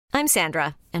I'm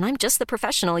Sandra, and I'm just the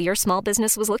professional your small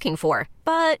business was looking for.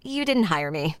 But you didn't hire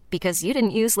me because you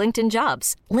didn't use LinkedIn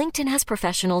Jobs. LinkedIn has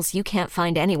professionals you can't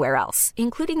find anywhere else,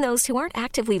 including those who aren't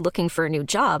actively looking for a new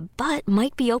job, but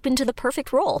might be open to the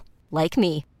perfect role, like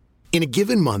me. In a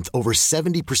given month, over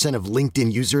 70% of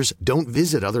LinkedIn users don't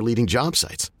visit other leading job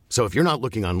sites. So if you're not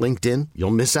looking on LinkedIn,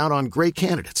 you'll miss out on great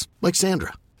candidates like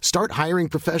Sandra. Start hiring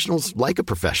professionals like a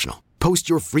professional. Post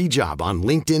your free job on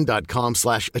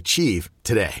linkedin.com/achieve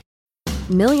today.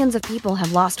 Millions of people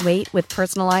have lost weight with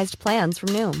personalized plans from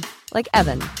Noom. Like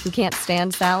Evan, who can't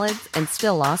stand salads and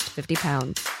still lost 50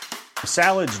 pounds.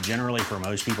 Salads generally for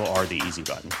most people are the easy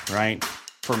button, right?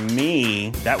 For me,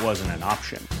 that wasn't an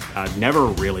option. I never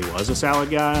really was a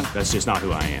salad guy. That's just not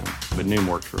who I am. But Noom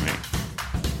worked for me.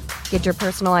 Get your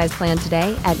personalized plan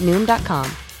today at Noom.com.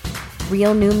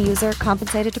 Real Noom user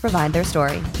compensated to provide their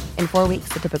story. In 4 weeks,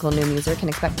 the typical Noom user can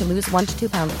expect to lose 1 to 2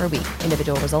 pounds per week.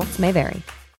 Individual results may vary.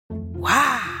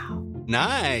 Wow.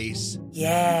 Nice.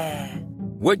 Yeah.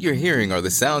 What you're hearing are the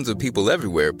sounds of people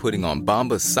everywhere putting on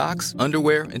Bombas socks,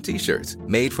 underwear, and T-shirts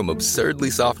made from absurdly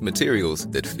soft materials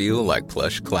that feel like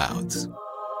plush clouds.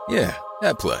 Yeah,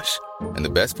 that plush. And the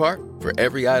best part? For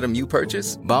every item you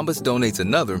purchase, Bombas donates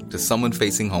another to someone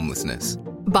facing homelessness.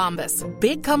 Bombas.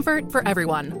 Big comfort for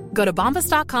everyone. Go to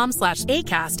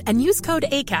bombas.com/ACAST and use code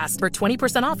ACAST for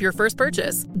 20% off your first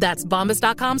purchase. That's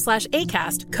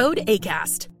bombas.com/ACAST. Code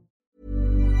ACAST.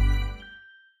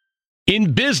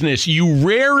 In business, you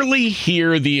rarely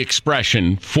hear the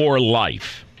expression "for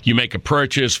life." You make a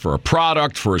purchase for a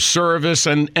product, for a service,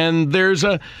 and there's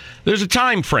a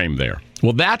time frame there.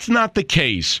 Well, that's not the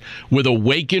case with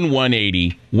Awaken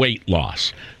 180 weight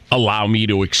loss. Allow me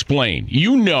to explain.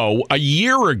 You know, a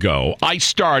year ago, I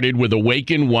started with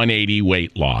Awaken 180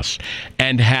 weight loss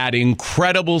and had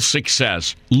incredible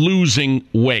success losing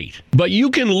weight. But you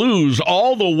can lose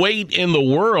all the weight in the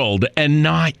world and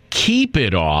not keep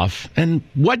it off. And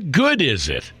what good is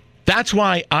it? That's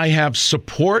why I have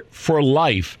support for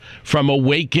life from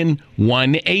Awaken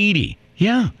 180.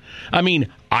 Yeah. I mean,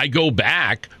 I go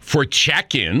back for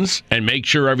check-ins and make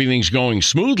sure everything's going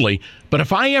smoothly. But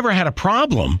if I ever had a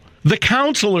problem, the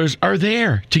counselors are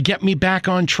there to get me back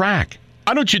on track.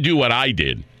 Why don't you do what I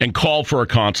did and call for a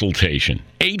consultation?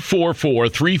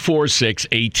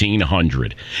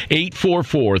 844-346-1800.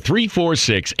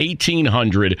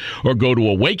 844-346-1800 or go to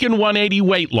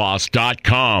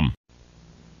awaken180weightloss.com.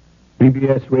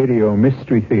 CBS Radio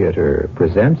Mystery Theater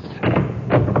presents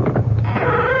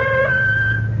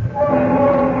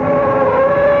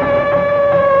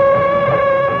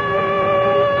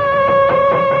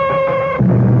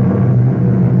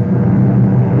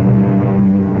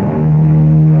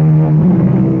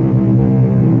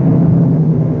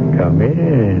Come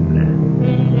in.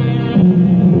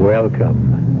 Welcome.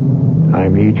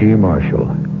 I'm E.G. Marshall.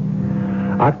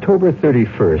 October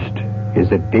 31st is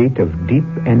a date of deep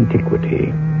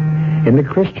antiquity. In the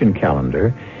Christian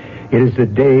calendar, it is the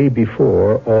day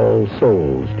before All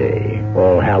Souls Day,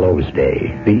 All Hallows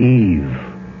Day, the eve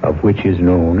of which is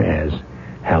known as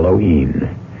Halloween,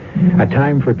 a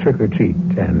time for trick-or-treat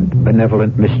and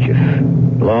benevolent mischief,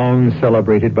 long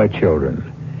celebrated by children.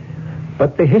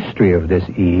 But the history of this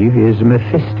eve is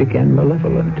mephistic and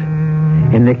malevolent.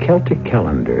 In the Celtic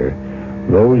calendar,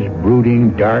 those brooding,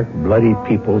 dark, bloody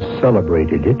people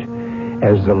celebrated it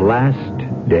as the last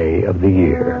day of the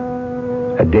year,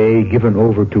 a day given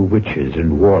over to witches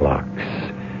and warlocks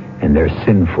and their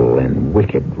sinful and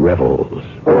wicked revels.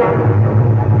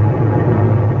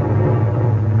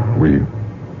 We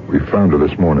found her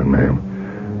this morning, ma'am,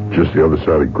 just the other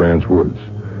side of Grant's Woods.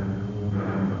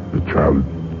 The child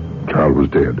was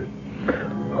dead.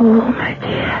 Oh, my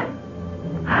dear.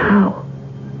 How?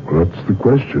 Well, that's the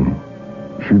question.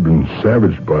 She'd been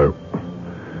savaged by...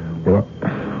 Well,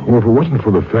 if it wasn't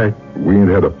for the fact we ain't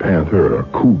had a panther, a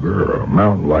cougar, or a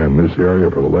mountain lion in this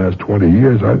area for the last 20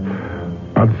 years, I'd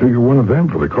figure one of them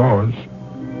for the cause.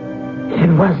 If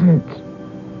it wasn't,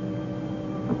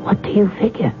 what do you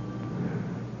figure?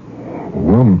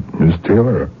 Well, Miss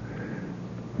Taylor,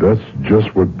 that's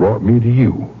just what brought me to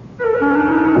you.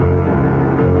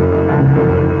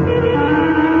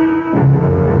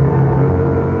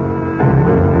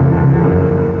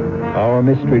 Our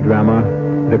mystery drama,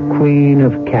 The Queen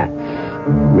of Cats,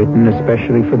 written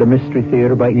especially for the Mystery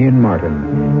Theater by Ian Martin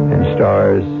and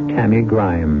stars Tammy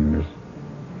Grimes.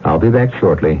 I'll be back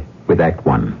shortly with Act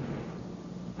One.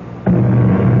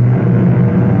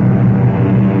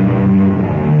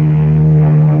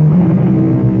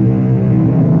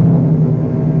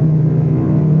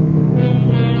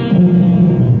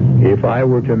 If I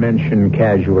were to mention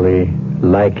casually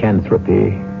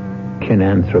lycanthropy,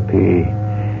 kinanthropy,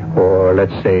 or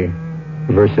let's say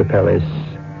Versipellis,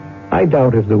 I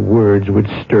doubt if the words would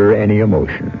stir any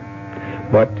emotion.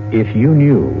 But if you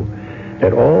knew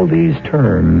that all these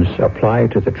terms apply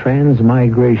to the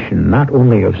transmigration not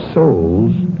only of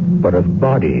souls, but of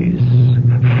bodies,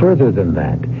 further than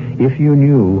that, if you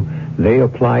knew they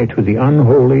apply to the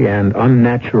unholy and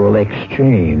unnatural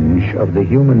exchange of the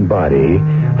human body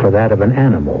for that of an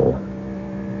animal,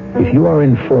 if you are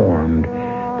informed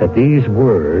that these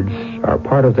words are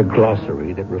part of the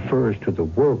glossary that refers to the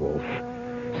werewolf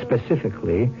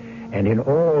specifically and in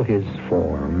all his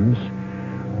forms,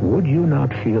 would you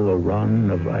not feel a run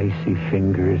of icy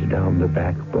fingers down the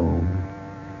backbone,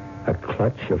 a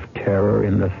clutch of terror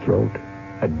in the throat,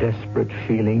 a desperate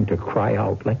feeling to cry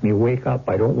out, "Let me wake up,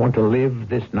 I don't want to live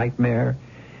this nightmare"?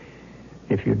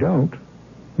 If you don't,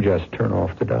 just turn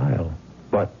off the dial.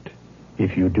 But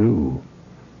if you do,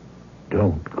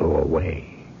 don't go away.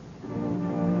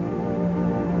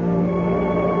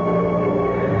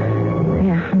 They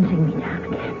are hunting me down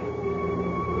again.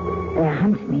 They are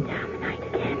hunting me down the night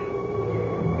again.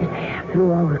 As they have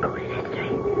through all recorded history.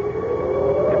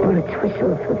 The bullets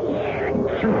whistle through the air and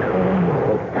shoot holes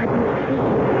they suddenly see.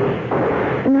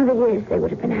 In other years, they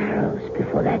would have been arrows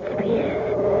before that spears.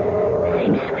 The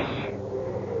same swish.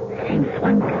 The same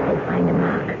thwunk as they find a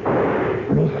mark.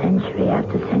 Only century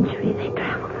after century, they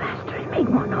travel faster and make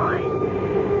more noise.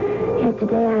 Yet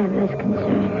today I have less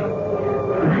concern.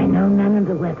 For I know none of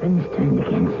the weapons turned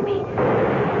against me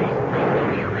lest my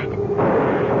spirit.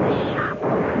 The sharp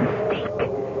open stake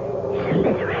is a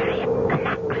literary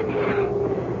anachronism.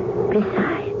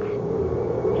 Besides,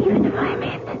 even if I'm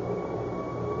it,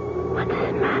 what does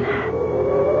it matter?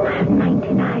 I have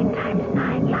 99 times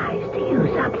 9 lives to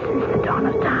use up since the dawn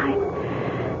of time.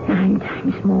 9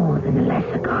 times more than the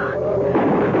lesser gods.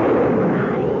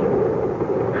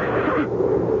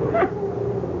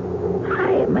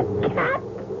 I am a cat.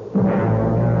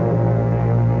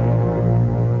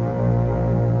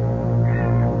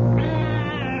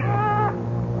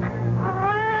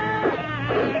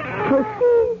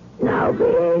 Pussy, now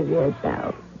behave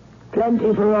yourself.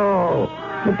 Plenty for all.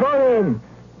 Napoleon,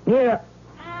 here.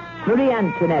 Marie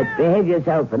Antoinette, behave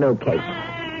yourself and no cake.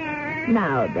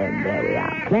 Now then, there we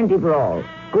are. Plenty for all.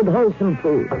 Good wholesome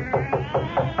food.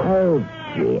 Oh,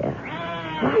 dear.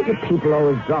 Why do people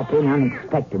always drop in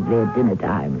unexpectedly at dinner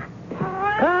time?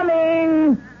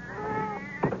 Coming!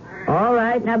 All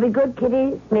right, now be good,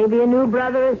 kiddies. Maybe a new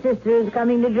brother or sister is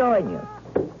coming to join you.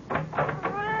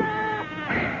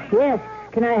 Yes,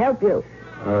 can I help you?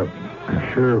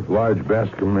 Sheriff Lige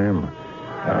Bascom, ma'am.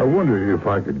 I wonder if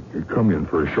I could come in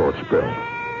for a short spell.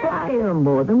 Why, you're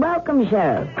more than welcome,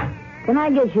 Sheriff. Can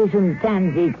I get you some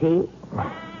tansy tea?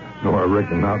 No, I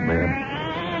reckon not, ma'am.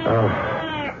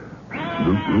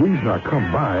 The reason I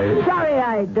come by... Sorry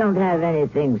I don't have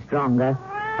anything stronger.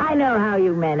 I know how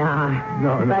you men are.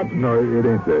 No, it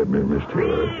ain't that, Miss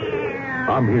Taylor.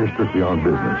 I'm here strictly on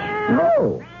business.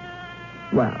 Oh.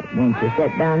 Well, won't you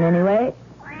sit down anyway?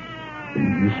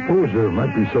 You suppose there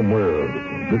might be somewhere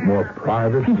a bit more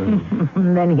private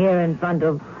than... Than here in front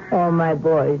of all my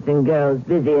boys and girls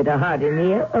busy at a hearty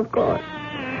meal? Of course.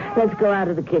 Let's go out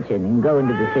of the kitchen and go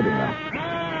into the sitting room.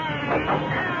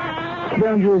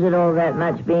 Don't use it all that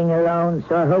much being alone,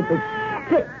 so I hope it's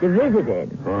fit to visit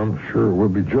in. I'm sure it will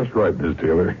be just right, Miss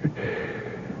Taylor.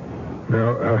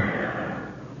 Now,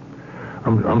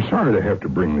 I'm sorry to have to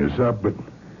bring this up, but,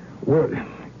 well,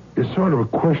 it's sort of a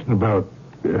question about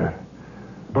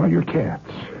your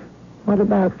cats. What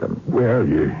about them? Well,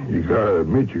 you gotta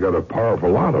admit you got a powerful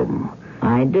lot of them.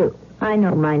 I do. I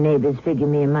know my neighbors figure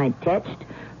me a mite touched,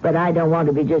 but I don't want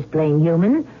to be just plain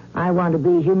human. I want to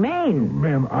be humane.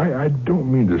 Ma'am, I don't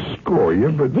mean to score you,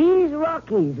 but... These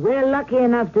Rockies, we're lucky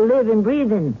enough to live and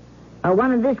breathe in, are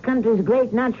one of this country's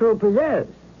great natural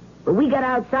preserves. But we got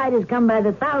outsiders come by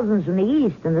the thousands from the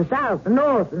east and the south, the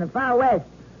north and the far west.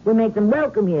 We make them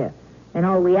welcome here. And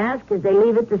all we ask is they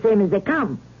leave it the same as they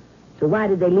come. So why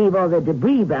did they leave all the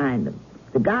debris behind them?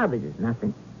 The garbage is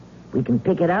nothing. We can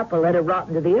pick it up or let it rot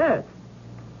into the earth.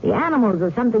 The animals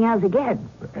are something else again.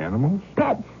 The animals?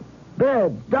 Pets,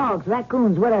 birds, dogs,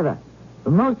 raccoons, whatever.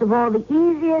 But most of all, the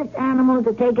easiest animal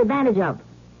to take advantage of,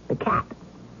 the cat.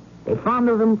 They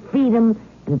fondle them, feed them,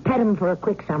 and pet them for a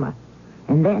quick summer.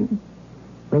 And then,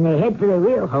 when they head for their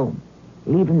real home,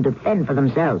 leave them to fend for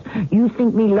themselves. You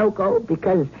think me loco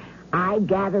because I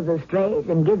gather the strays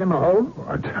and give them a home?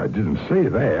 I didn't say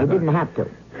that. You didn't have to.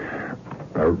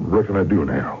 I reckon I do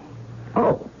now.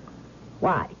 Oh,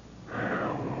 why?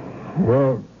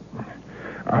 Well,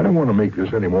 I don't want to make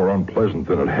this any more unpleasant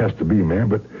than it has to be, ma'am,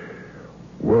 but,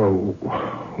 well,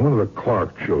 one of the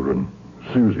Clark children,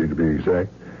 Susie to be exact,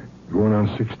 going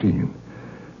on 16.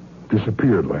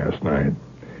 Disappeared last night.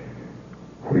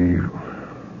 We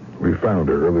found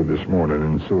her early this morning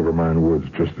in Silver Mine Woods,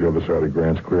 just the other side of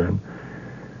Grant's Clearing.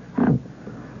 I'm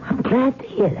glad to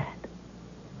hear that.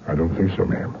 I don't think so,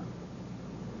 ma'am.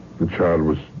 The child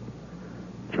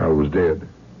was dead.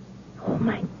 Oh,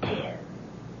 my dear.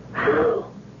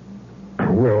 How?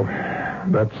 Well,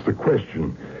 that's the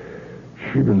question.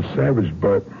 She'd been savaged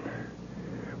by...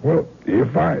 Well,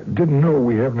 if I didn't know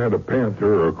we haven't had a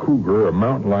panther or a cougar or a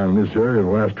mountain lion in this area in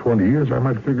the last 20 years, I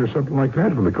might figure something like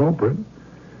that for the culprit.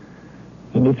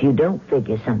 And if you don't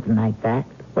figure something like that,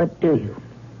 what do you?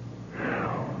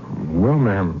 Well,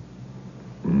 ma'am,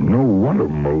 no one of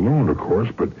them alone, of course,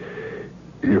 but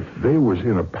if they was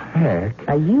in a pack...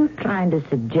 Are you trying to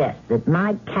suggest that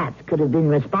my cats could have been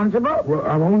responsible? Well,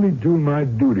 I'm only doing my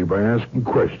duty by asking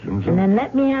questions. And then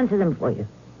let me answer them for you.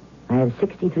 I have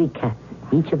 63 cats,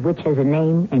 each of which has a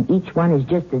name, and each one is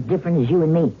just as different as you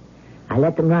and me. I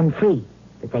let them run free,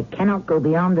 but they cannot go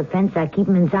beyond the fence I keep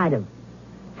them inside of.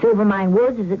 Silver Mine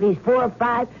Woods is at least 4 or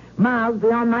 5 miles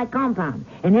beyond my compound,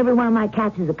 and every one of my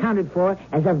cats is accounted for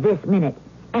as of this minute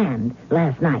and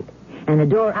last night. And the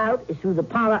door out is through the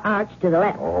parlor arch to the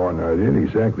left. Oh, now, it ain't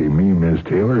exactly me, Miss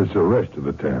Taylor. It's the rest of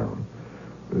the town.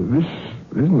 This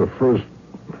isn't the first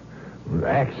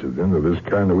accident of this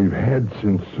kind that we've had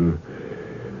since...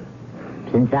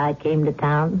 Since I came to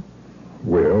town?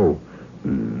 Well,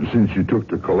 since you took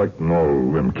to collecting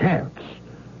all them cats.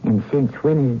 And since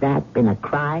when has that been a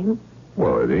crime?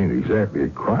 Well, it ain't exactly a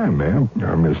crime, ma'am.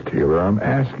 Now, Miss Taylor, I'm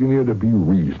asking you to be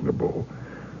reasonable.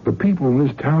 The people in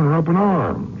this town are up in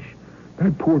arms.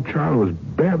 That poor child was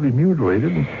badly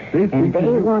mutilated, and they think... And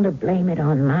they want to blame it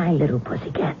on my little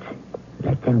pussycats.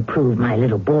 Let them prove my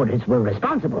little boarders were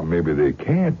responsible. Well, maybe they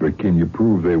can't, but can you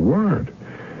prove they weren't?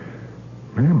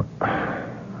 Ma'am,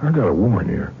 I gotta warn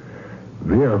you.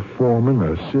 They are forming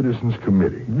a citizens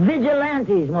committee.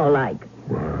 Vigilantes, more like.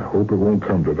 Well, I hope it won't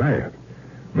come to that.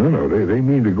 No, they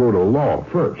mean to go to law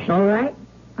first. All right.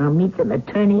 I'll meet them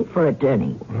attorney for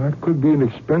attorney. Well, that could be an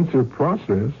expensive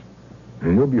process.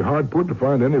 And you'll be hard put to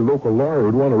find any local lawyer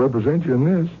who'd want to represent you in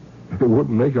this. It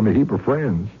wouldn't make them a heap of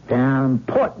friends. Then I'll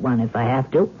import one if I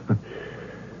have to.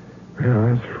 Yeah,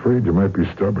 I was afraid you might be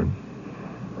stubborn.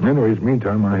 Anyways,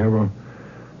 meantime, I have a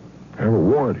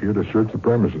warrant here to search the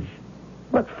premises.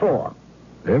 What for?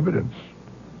 Evidence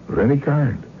of any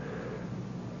kind.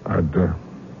 I'd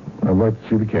like to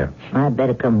see the cats. I'd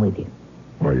better come with you.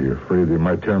 Why, you afraid they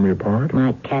might tear me apart?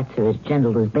 My cats are as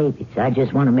gentle as babies. I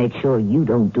just want to make sure you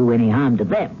don't do any harm to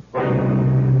them.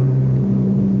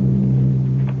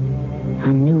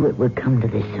 I knew it would come to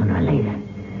this sooner or later.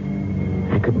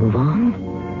 I could move on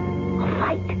or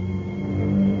fight.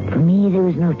 For me, there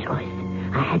was no choice.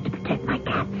 I had to protect my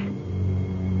cats.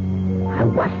 I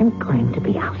wasn't going to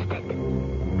be ousted.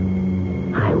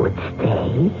 I would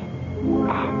stay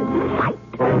and fight.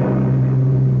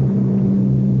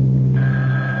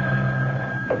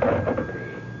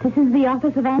 This is the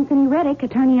office of Anthony Reddick,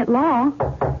 attorney at law.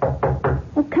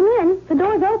 Oh, come in. The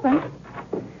door's open.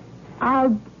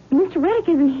 Mr. Reddick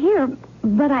isn't here,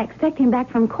 but I expect him back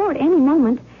from court any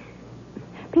moment.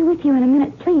 Be with you in a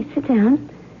minute. Please, sit down.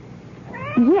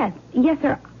 Yes,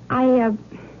 sir. Well,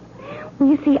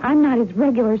 you see, I'm not his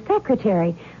regular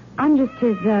secretary. I'm just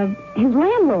his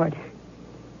landlord.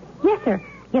 Yes, sir.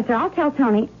 I'll tell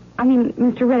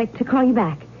Mr. Reddick to call you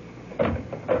back.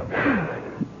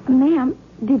 Ma'am,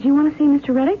 did you want to see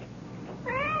Mr. Reddick?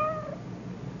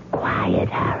 Quiet,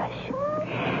 Harris.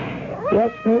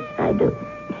 Yes, miss, I do.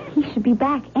 He should be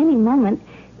back any moment.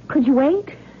 Could you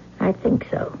wait? I think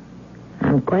so.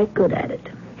 I'm quite good at it.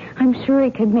 I'm sure he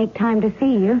could make time to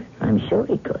see you. I'm sure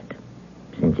he could,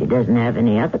 since he doesn't have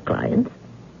any other clients.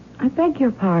 I beg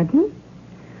your pardon?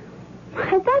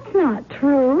 That's not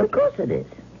true. Of course it is.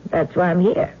 That's why I'm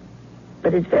here.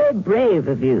 But it's very brave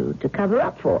of you to cover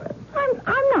up for him.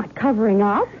 I'm not covering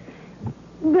up.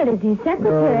 But as his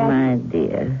secretary... Oh, my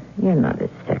dear, you're not his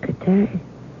secretary.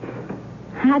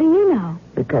 How do you know?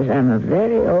 Because I'm a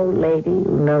very old lady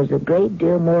who knows a great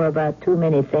deal more about too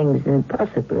many things than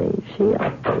possibly she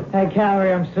ought to. Hey,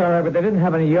 Carrie, I'm sorry, but they didn't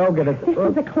have any yogurt at the... This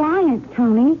is a client,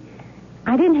 Tony.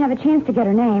 I didn't have a chance to get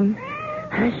her name.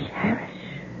 Hush, Harris.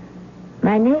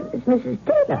 My name is Mrs.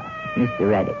 Taylor, Mr.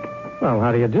 Reddick. Well,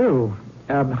 how do you do?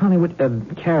 Honey,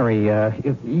 Carrie,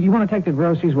 you want to take the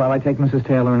groceries while I take Mrs.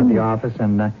 Taylor into the office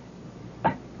and,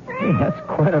 Hey, that's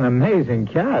quite an amazing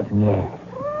cat. Yes.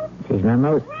 She's my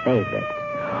most favorite.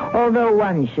 Although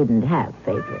one shouldn't have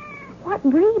favorites. What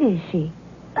breed is she?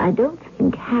 I don't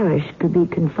think Harris could be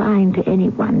confined to any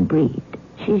one breed.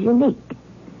 She's unique.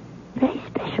 Very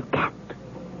special cat.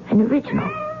 An original.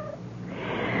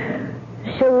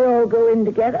 all go in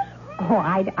together? Oh,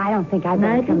 I don't think I'd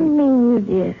I didn't mean you,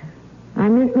 dear. I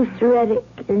meant Mr. Reddick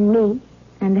and me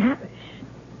and Harris.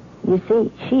 You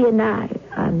see, she and I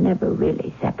are never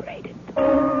really separated. I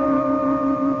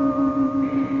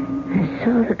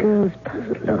saw the girl's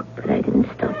puzzled look, but I didn't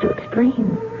stop to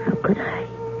explain. How could I?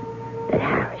 That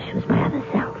Harris was my other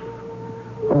self.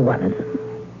 Or one of them.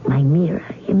 My mirror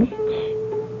image.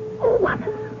 Or one of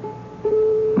them.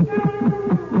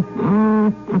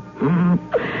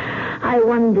 I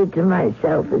wondered to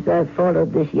myself as I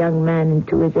followed this young man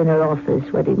into his inner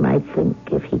office what he might think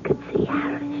if he could see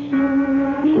Harris.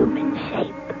 Human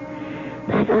shape.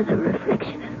 That other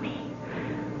reflection of me.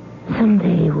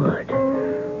 Someday he would.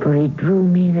 For he drew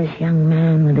me, this young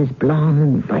man, with his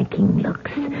blonde Viking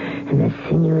looks and the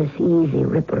sinuous, easy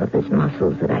ripple of his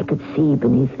muscles that I could see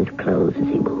beneath his clothes as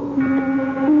he moved.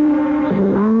 It was a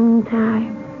long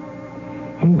time.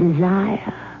 And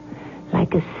desire,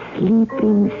 like a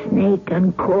sleeping snake,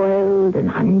 uncoiled and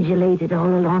undulated all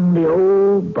along the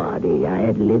old body I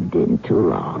had lived in too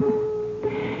long.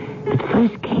 But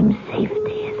first came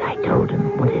safety, as I told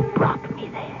him what had brought me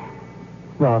there.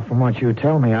 Well, from what you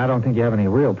tell me, I don't think you have any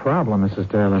real problem, Mrs.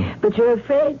 Taylor. But you're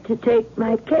afraid to take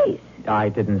my case. I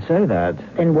didn't say that.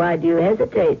 Then why do you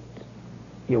hesitate?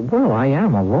 Well, I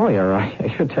am a lawyer.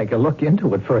 I should take a look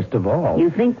into it first of all. You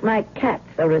think my cats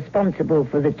are responsible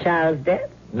for the child's death?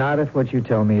 Not if what you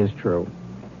tell me is true.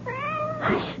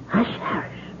 Hush, hush,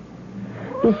 Harris.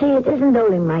 You see, it isn't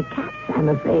only my cats I'm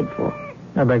afraid for.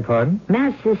 I beg pardon?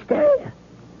 Mass hysteria.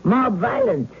 Mob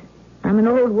violence. I'm an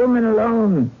old woman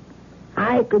alone.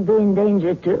 I could be in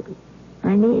danger, too.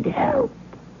 I need help.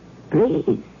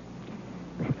 Please.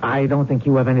 I don't think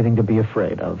you have anything to be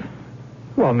afraid of.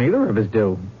 Well, neither of us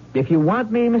do. If you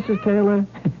want me, Mrs. Taylor,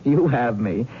 you have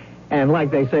me. And like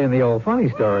they say in the old funny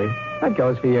story, that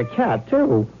goes for your cat,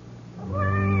 too.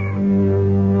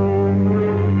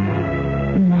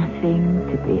 Nothing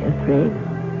to be afraid of.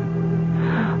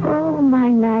 Oh, my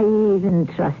naive and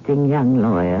trusting young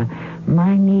lawyer,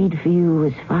 my need for you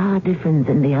was far different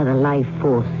than the other life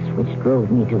force which drove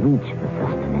me to reach for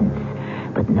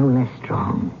sustenance, but no less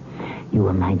strong. You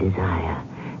were my desire,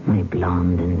 my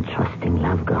blonde and trusting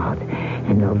love god.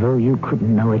 And although you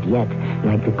couldn't know it yet,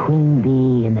 like the queen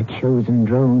bee and the chosen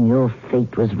drone, your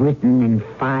fate was written in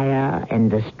fire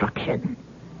and destruction.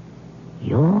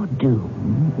 Your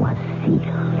doom was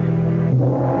sealed.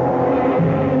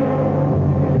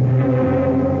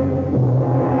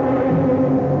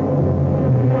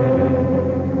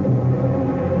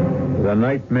 The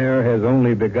nightmare has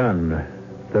only begun.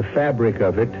 The fabric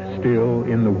of it still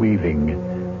in the weaving.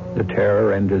 The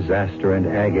terror and disaster and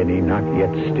agony not yet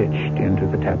stitched into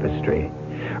the tapestry.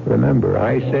 Remember,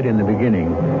 I said in the beginning,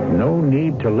 no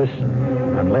need to listen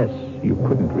unless you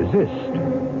couldn't resist.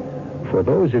 For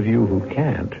those of you who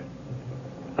can't,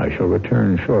 I shall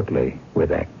return shortly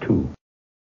with Act 2.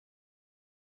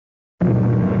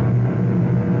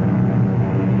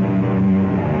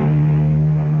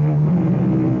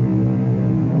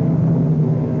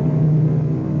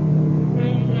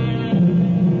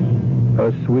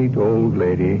 A sweet old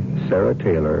lady, Sarah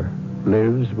Taylor,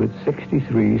 lives with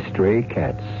 63 stray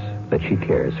cats that she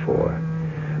cares for.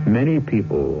 Many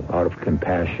people, out of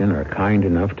compassion, are kind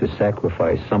enough to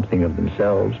sacrifice something of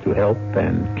themselves to help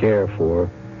and care for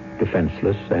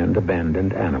defenseless and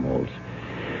abandoned animals.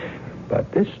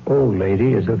 But this old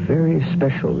lady is a very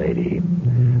special lady,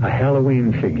 a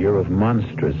Halloween figure of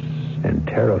monstrous and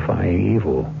terrifying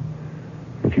evil.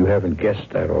 If you haven't guessed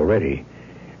that already,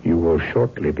 you will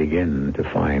shortly begin to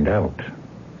find out.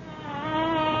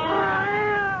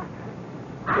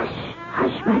 Hush,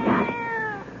 hush, my darling.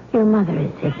 Your mother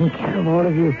is taking care of all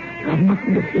of you. You have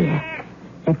nothing to fear.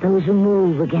 Let those who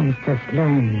move against us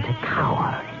learn to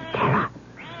cower in terror.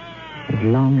 As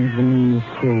long as the knee is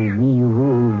full, we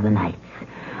rule the nights.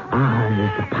 Ours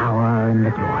is the power and the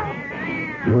glory.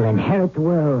 You will inherit the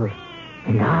world,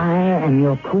 and I am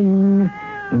your queen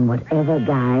in whatever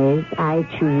guise I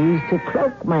choose to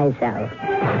cloak myself.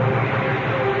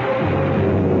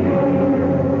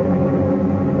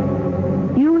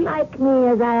 You like me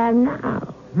as I am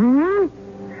now,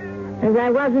 as I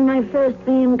was in my first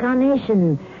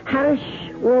reincarnation, Harris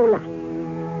Wola.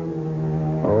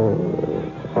 Oh,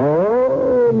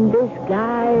 in this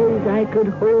guise I could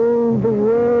hold the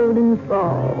world in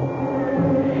thrall.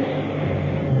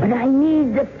 But I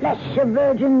need the flesh of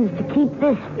virgins to keep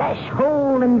this flesh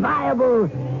whole and viable,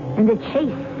 and the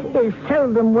chase is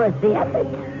seldom worth the effort.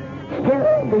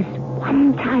 Still, this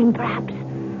one time, perhaps,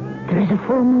 there is a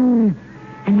full moon,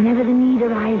 and whenever the need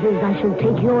arises, I shall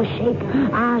take your shape,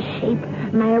 our shape,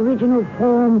 my original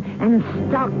form, and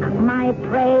stalk my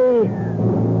prey.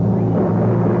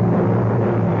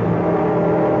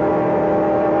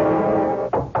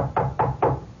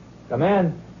 Come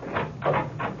in.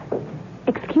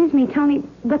 Excuse me, Tony,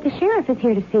 but the sheriff is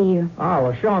here to see you. Oh,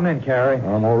 well, show him in, Carrie.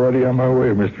 I'm already on my way,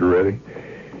 Mr. Reddy.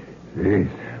 Hey,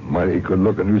 mighty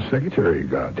good-looking new secretary you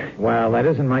got. Well, that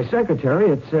isn't my secretary.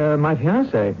 It's my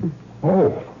fiancée.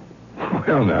 Oh,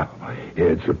 well, now,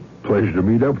 it's a pleasure to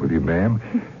meet up with you, ma'am.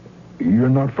 You're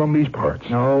not from these parts.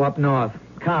 No, up north.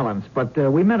 Collins. But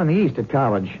we met in the east at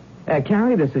college.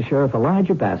 Carrie, this is Sheriff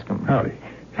Elijah Bascom. Howdy.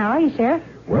 How are you, Sheriff?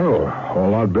 Well, a whole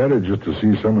lot better just to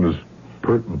see someone as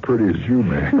pert and pretty as you,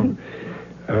 ma'am.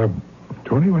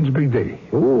 Tony, when's the big day?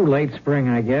 Ooh, late spring,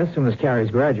 I guess, soon as Carrie's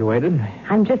graduated.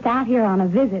 I'm just out here on a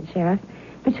visit, Sheriff.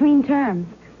 Between terms.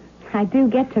 I do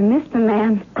get to miss the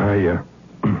man. I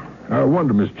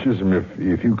wonder, Miss Chisholm,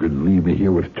 if you could leave me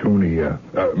here with Tony,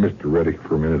 Mr. Reddick,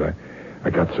 for a minute. I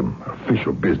got some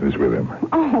official business with him.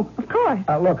 Oh, of course.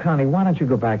 Look, honey, why don't you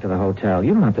go back to the hotel?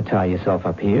 You don't have to tie yourself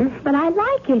up here. But I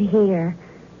like it here.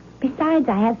 Besides,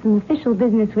 I have some official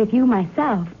business with you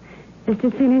myself. Just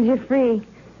as soon as you're free.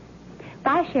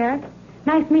 Bye, Sheriff.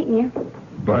 Nice meeting you.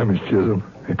 Bye, Miss Chisholm.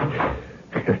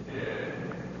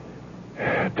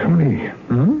 Tony.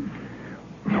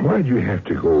 Why'd you have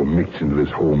to go mix into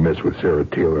this whole mess with Sarah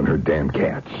Taylor and her damn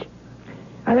cats?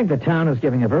 I think the town is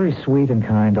giving a very sweet and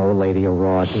kind old lady a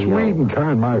raw deal. Sweet and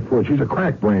kind, my foot. She's a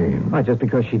crack brain. Not just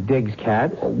because she digs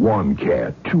cats. One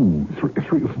cat, two,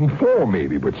 three, four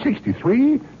maybe, but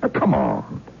 63? Now, come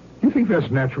on. You think that's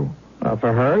natural?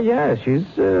 For her, yes. She's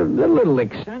a little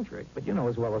eccentric, but you know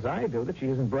as well as I do that she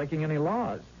isn't breaking any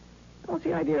laws. What's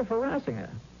the idea of harassing her?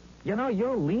 You know,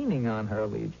 you're leaning on her,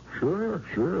 Leach. Sure,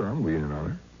 I'm leaning on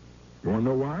her. You want to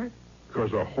know why?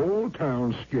 Because the whole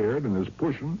town's scared and is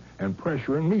pushing and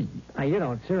pressuring me. Now, you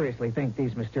don't seriously think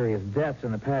these mysterious deaths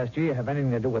in the past year have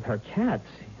anything to do with her cats?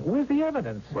 Where's the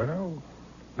evidence? Well,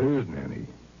 there isn't any.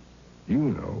 You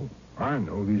know, I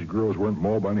know these girls weren't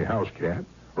mauled by any house cat,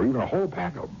 or even a whole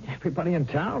pack of them. Everybody in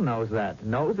town knows that.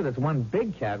 Knows that it's one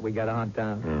big cat we got to hunt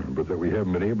down. But that we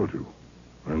haven't been able to.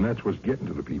 And that's what's getting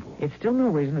to the people. It's still no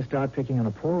reason to start picking on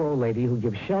a poor old lady who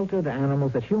gives shelter to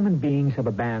animals that human beings have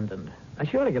abandoned. I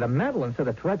sure to get a medal instead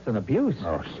of threats and abuse.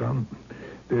 Oh, son,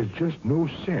 there's just no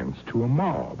sense to a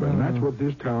mob, and that's what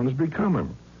this town is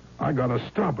becoming. I gotta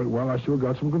stop it while I still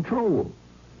got some control.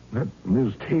 That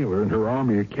Ms. Taylor and her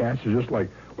army of cats is just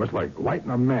like lighting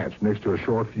a match next to a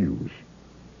short fuse.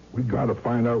 We gotta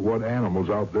find out what animals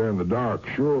out there in the dark,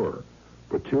 sure.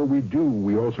 But till we do,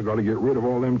 we also got to get rid of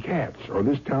all them cats, or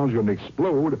this town's going to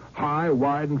explode high,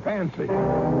 wide, and fancy.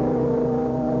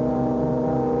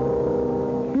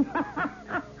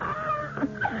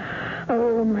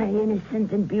 Oh, my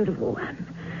innocent and beautiful one.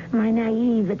 My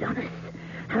naive Adonis.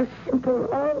 How simple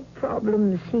all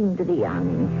problems seem to the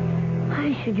young.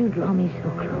 Why should you draw me so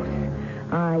close?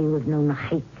 I who have known the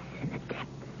heights and the depths,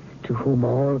 to whom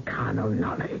all carnal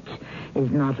knowledge is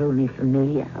not only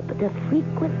familiar, but a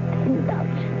frequent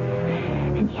indulgence.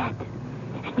 And yet,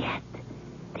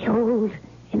 the old,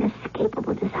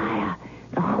 inescapable desire,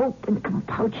 the hope and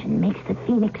compulsion makes the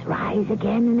phoenix rise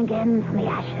again and again from the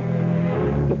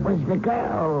ashes. It was the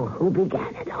girl who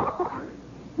began it all.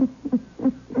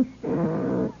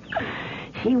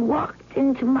 She walked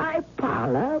into my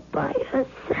parlor by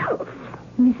herself.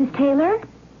 Mrs. Taylor?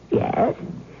 Yes?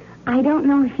 I don't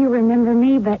know if you remember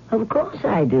me, but... Of course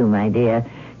I do, my dear.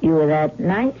 You were that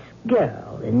nice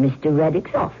girl in Mr.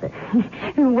 Reddick's office.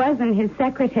 Who wasn't his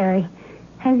secretary.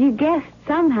 As you guessed,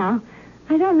 somehow.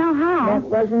 I don't know how. That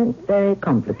wasn't very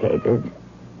complicated.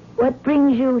 What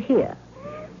brings you here?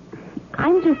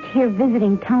 I'm just here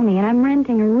visiting Tony, and I'm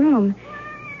renting a room.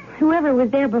 Whoever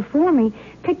was there before me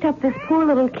picked up this poor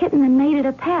little kitten and made it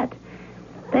a pet.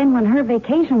 Then when her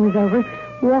vacation was over,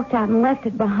 walked out and left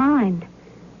it behind.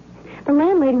 The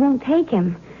landlady won't take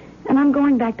him, and I'm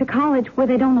going back to college where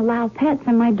they don't allow pets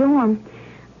in my dorm.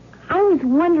 I was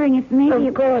wondering if maybe...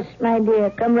 Of course, my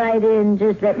dear. Come right in.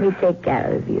 Just let me take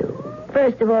care of you.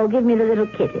 First of all, give me the little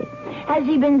kitty. Has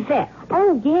he been fed?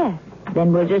 Oh, yes.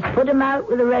 Then we'll just put him out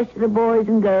with the rest of the boys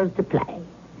and girls to play.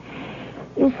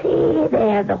 You see, they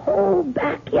have the whole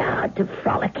backyard to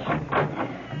frolic in.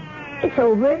 It's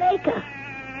over an acre.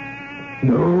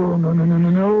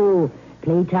 No.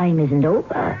 Playtime isn't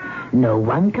over. No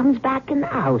one comes back in the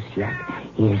house yet.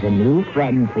 Here's a new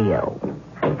friend for you.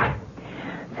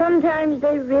 Sometimes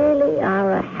they really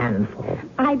are a handful.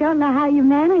 I don't know how you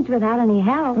manage without any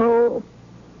help. Oh,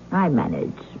 I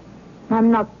manage.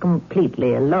 I'm not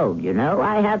completely alone, you know.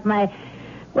 I have a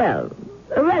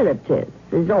relative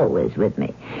is always with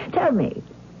me. Tell me,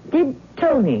 did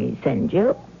Tony send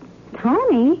you?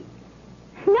 Tony?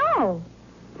 No.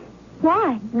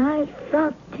 Why? I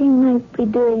thought He might be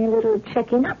doing a little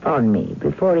checking up on me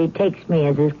before he takes me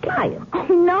as his client.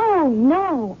 Oh,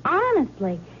 no.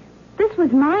 Honestly, this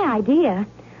was my idea.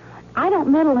 I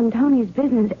don't meddle in Tony's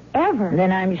business ever.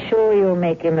 Then I'm sure you'll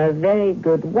make him a very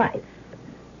good wife.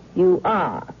 You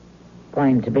are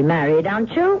going to be married,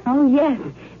 aren't you? Oh, yes.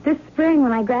 This spring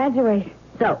when I graduate.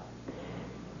 So,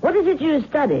 what is it you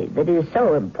study that is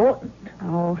so important?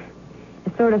 Oh,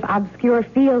 a sort of obscure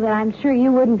field that I'm sure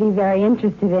you wouldn't be very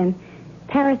interested in.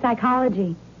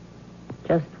 Parapsychology.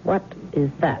 Just what is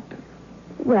that?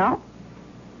 Well,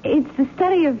 it's the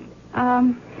study of,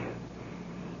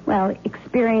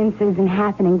 experiences and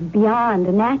happenings beyond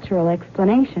a natural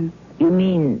explanation. You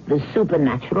mean the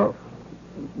supernatural?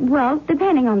 Well,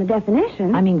 depending on the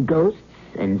definition. I mean ghosts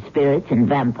and spirits and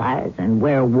vampires and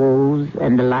werewolves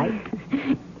and the like.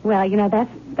 Well,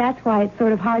 that's why it's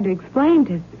sort of hard to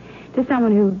explain to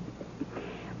someone who...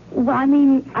 Well,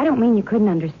 I don't mean you couldn't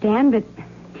understand, but...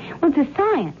 Well, it's a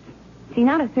science. See,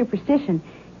 not a superstition.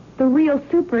 The real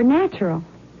supernatural.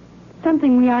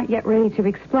 Something we aren't yet ready to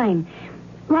explain.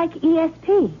 Like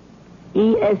ESP.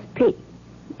 ESP?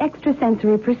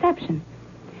 Extrasensory perception.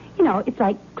 It's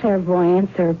like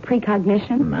clairvoyance or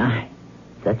precognition. My,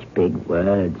 such big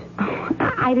words. Oh,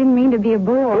 I didn't mean to be a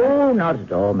bore. Oh, not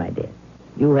at all, my dear.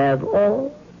 You have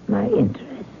all my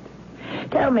interest.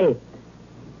 Tell me,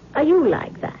 are you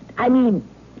like that? I mean,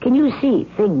 can you see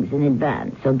things in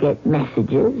advance or get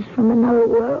messages from another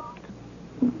world?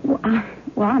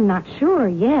 Well, I'm not sure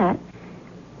yet.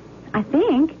 I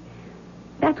think.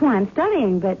 That's why I'm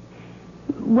studying, but,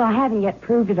 I haven't yet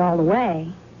proved it all the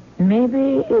way.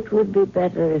 Maybe it would be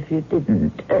better if you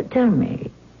didn't. Tell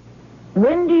me,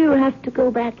 when do you have to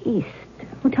go back east?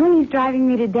 Well, Tony's driving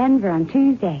me to Denver on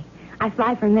Tuesday. I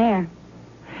fly from there.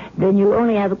 Then you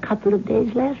only have a couple of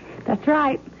days left? That's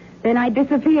right. Then I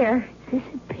disappear.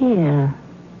 Disappear?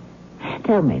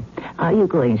 Tell me, are you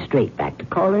going straight back to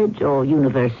college or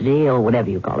university or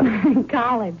whatever you call it?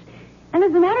 College. And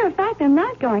as a matter of fact, I'm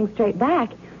not going straight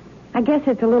back. I guess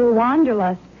it's a little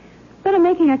wanderlust. But I'm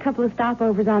making a couple of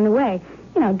stopovers on the way.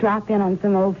 Drop in on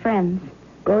some old friends.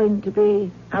 Going to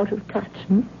be out of touch,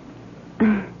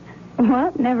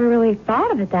 Well, never really thought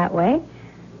of it that way.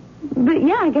 But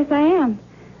yeah, I guess I am.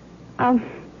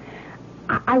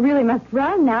 I really must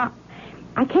run now.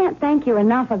 I can't thank you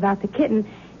enough about the kitten.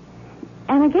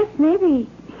 And I guess maybe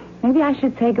I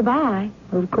should say goodbye.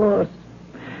 Of course.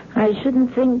 I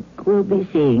shouldn't think we'll be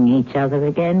seeing each other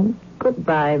again.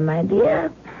 Goodbye, my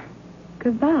dear.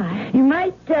 Goodbye. You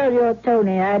might tell your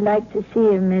Tony I'd like to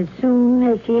see him as soon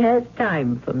as he has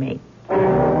time for me. I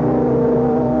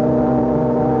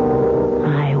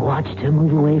watched her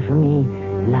move away from me,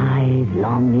 lithe,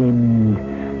 long-limbed,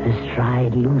 her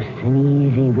stride loose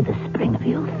and easy with the spring of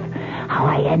youth. How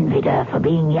I envied her for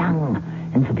being young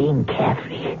and for being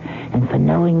carefree and for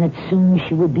knowing that soon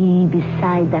she would be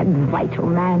beside that vital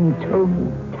man,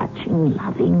 Tony, touching,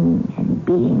 loving, and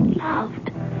being loved.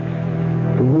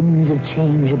 The winds of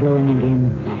change are blowing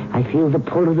again. I feel the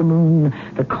pull of the moon,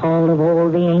 the call of all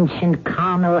the ancient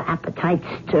carnal appetites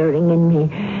stirring in me,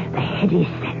 the heady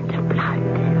scent of blood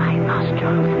in my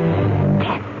nostrils.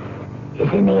 Death is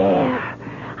in the air.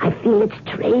 I feel its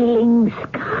trailing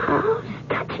scarves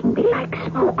touching me like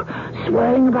smoke,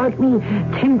 swirling about me,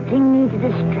 tempting me to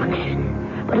destruction.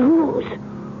 But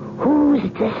whose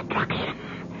destruction?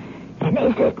 And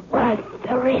is it worth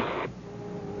the risk?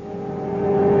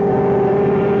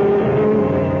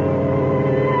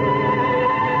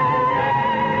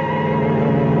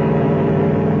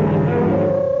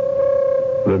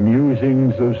 The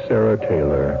musings of Sarah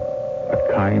Taylor,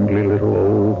 a kindly little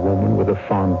old woman with a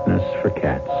fondness for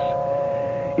cats.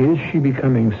 Is she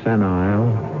becoming senile,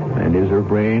 and is her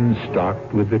brain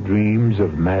stocked with the dreams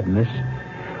of madness?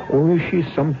 Or is she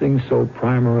something so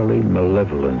primarily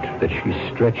malevolent that she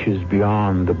stretches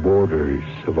beyond the borders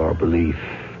of our belief?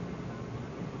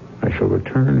 I shall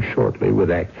return shortly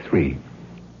with Act 3.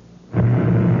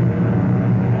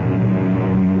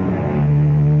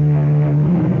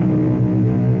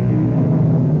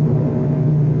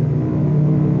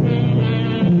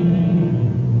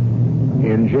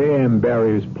 In J.M.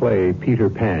 Barrie's play, Peter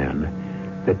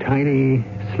Pan, the tiny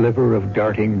sliver of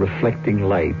darting, reflecting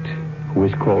light, who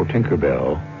is called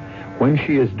Tinkerbell, when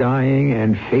she is dying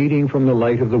and fading from the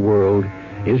light of the world,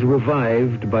 is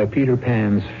revived by Peter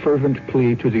Pan's fervent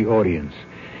plea to the audience.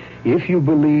 If you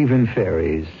believe in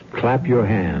fairies, clap your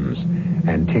hands,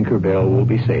 and Tinkerbell will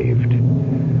be saved.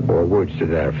 Or words to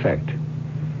that effect.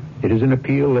 It is an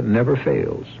appeal that never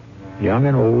fails. Young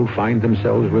and old find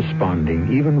themselves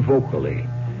responding, even vocally,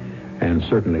 and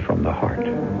certainly from the heart.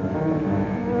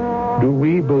 Do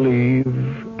we believe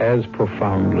as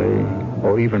profoundly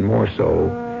or even more so,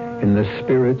 in the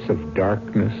spirits of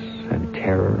darkness and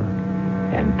terror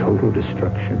and total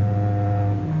destruction?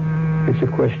 It's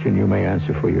a question you may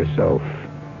answer for yourself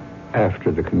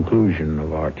after the conclusion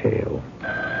of our tale.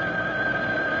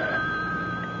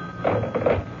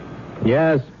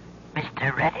 Yes.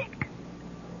 Mr. Reddick?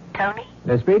 Tony?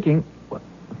 They're speaking.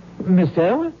 Miss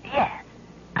Taylor? Yes.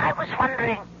 I was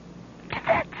wondering, did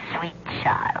that sweet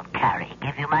child, Carrie,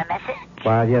 give you my message?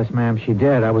 Well, yes, ma'am, she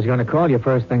did. I was going to call you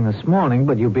first thing this morning,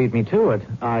 but you beat me to it.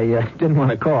 I didn't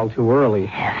want to call too early.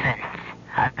 Heavens.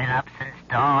 I've been up since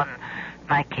dawn.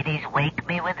 My kiddies wake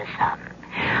me with the sun.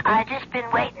 I've just been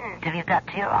waiting till you got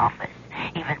to your office.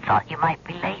 Even thought you might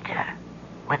be later,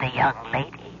 with a young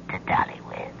lady to dally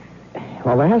with.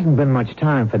 Well, there hasn't been much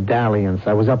time for dalliance.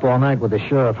 I was up all night with the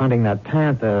sheriff hunting that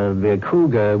panther, the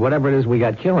cougar, whatever it is we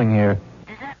got killing here.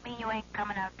 Does that mean you ain't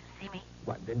coming out to see me?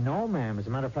 What? No, ma'am. As a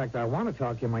matter of fact, I want to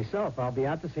talk to you myself. I'll be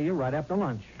out to see you right after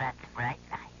lunch. That's right,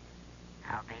 nice.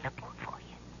 I'll be looking for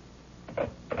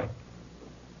you.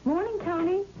 Morning,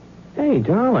 Tony. Hey,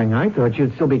 darling, I thought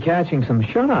you'd still be catching some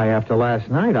shut-eye after last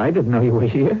night. I didn't know you were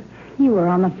here. You were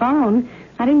on the phone.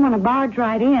 I didn't want to barge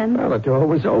right in. Well, the door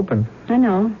was open. I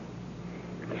know.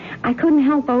 I couldn't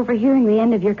help overhearing the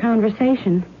end of your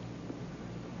conversation.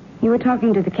 You were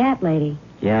talking to the cat lady.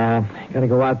 Yeah, gotta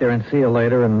go out there and see her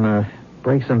later and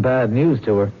break some bad news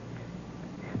to her.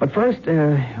 But first,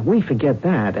 we forget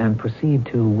that and proceed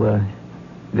to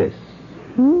this.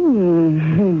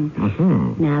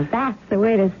 Now that's the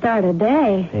way to start a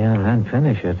day. Yeah, and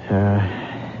finish it.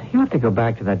 You have to go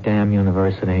back to that damn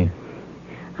university.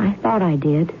 I thought I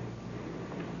did.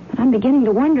 But I'm beginning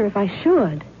to wonder if I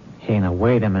should. Hey, now,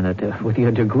 wait a minute. With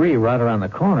your degree right around the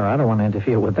corner, I don't want to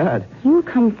interfere with that. You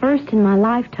come first in my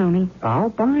life, Tony. I'll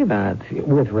buy that,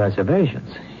 with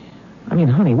reservations. I mean,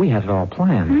 honey, we had it all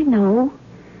planned. I know.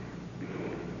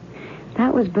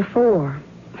 That was before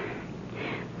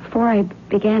I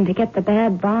began to get the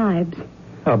bad vibes.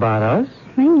 About us?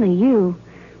 Mainly you.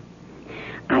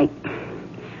 I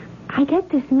get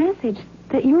this message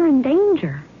that you're in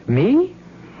danger. Me?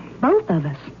 Both of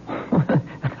us.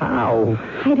 How?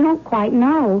 I don't quite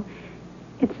know.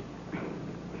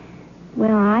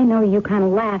 Well, I know you kind of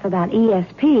laugh about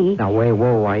ESP. Now, wait,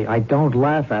 whoa, I don't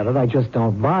laugh at it. I just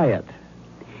don't buy it.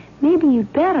 Maybe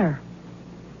you'd better.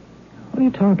 What are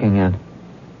you talking at?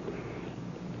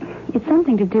 It's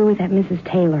something to do with that Mrs.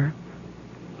 Taylor.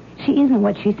 She isn't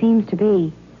what she seems to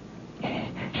be.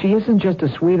 She isn't just a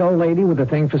sweet old lady with a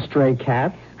thing for stray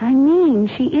cats? I mean,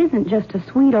 she isn't just a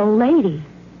sweet old lady.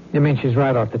 You mean she's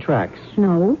right off the tracks?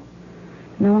 No,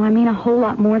 I mean a whole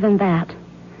lot more than that.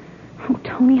 Oh,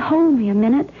 Tony, hold me a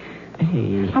minute.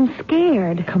 Hey. I'm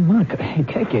scared. Come on, hey,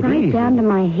 take it right easy. Down to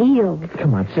my heels.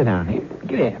 Come on, sit down. Here.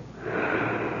 Get here.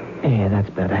 Yeah, that's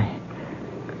better.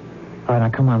 All right, now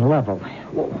come on, level.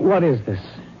 What is this?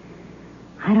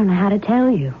 I don't know how to tell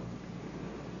you.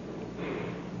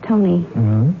 Tony,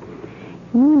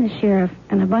 Mm-hmm. you and the sheriff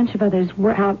and a bunch of others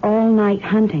were out all night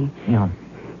hunting. Yeah.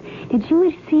 Did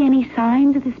you see any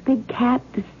signs of this big cat,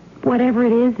 this whatever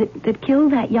it is that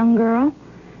killed that young girl?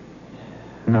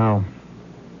 No.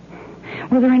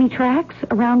 Were there any tracks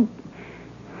around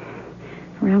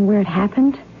where it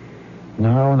happened?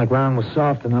 No, and the ground was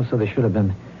soft enough, so there should have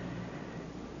been.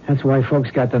 That's why folks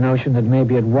got the notion that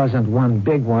maybe it wasn't one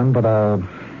big one, but a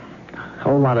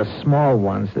whole lot of small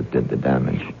ones that did the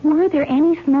damage. Were there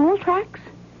any small tracks?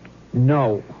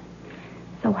 No.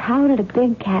 So how did a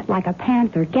big cat like a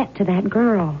panther get to that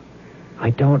girl?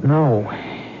 I don't know.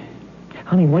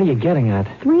 Honey, what are you getting at?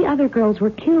 3 other girls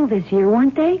were killed this year,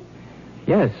 weren't they?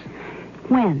 Yes.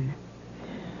 When?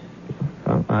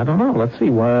 I don't know. Let's see.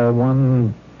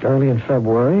 One early in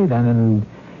February, then in,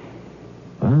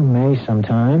 May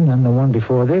sometime, then the one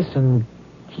before this, and,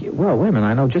 well, wait a minute.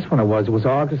 I know just when it was. It was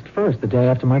August 1st, the day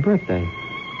after my birthday.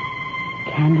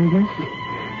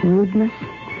 Candidness, rudeness,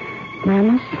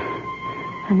 malice,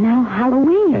 and now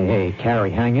Halloween. Hey,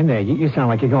 Carrie, hang in there. You sound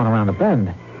like you're going around a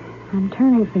bend. I'm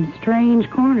turning some strange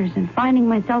corners and finding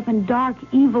myself in dark,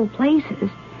 evil places.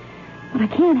 But I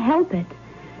can't help it.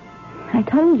 I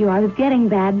told you I was getting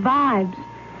bad vibes.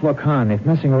 Look, hon, if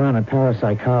messing around in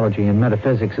parapsychology and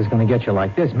metaphysics is going to get you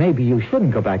like this, maybe you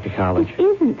shouldn't go back to college. It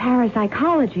isn't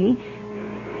parapsychology.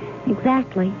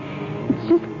 Exactly. It's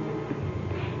just...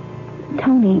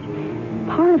 Tony,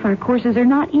 part of our courses are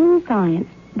not in science,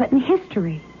 but in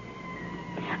history.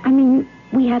 I mean,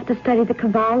 we have to study the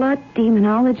Kabbalah,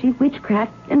 demonology,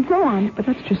 witchcraft, and so on. But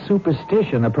that's just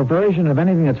superstition, a perversion of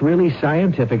anything that's really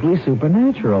scientifically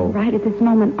supernatural. Right at this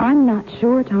moment, I'm not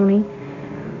sure, Tony.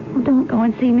 Oh, don't go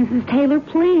and see Mrs. Taylor,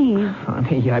 please.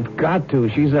 Honey, I've got to.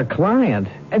 She's a client.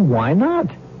 And why not?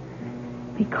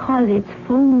 Because it's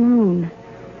full moon.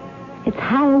 It's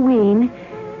Halloween.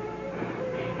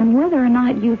 And whether or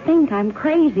not you think I'm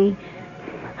crazy,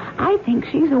 I think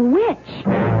she's a witch.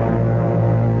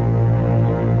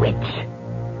 Witch?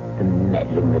 The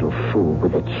meddling little fool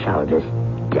with the childish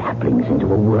dabblings into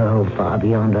a world far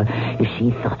beyond her. If she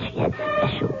thought she had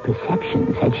special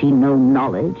perceptions, had she no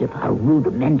knowledge of how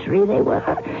rudimentary they were,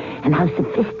 and how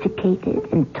sophisticated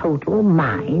and total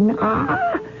mine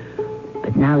are?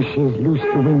 But now she has loosed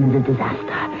the winds of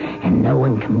disaster, and no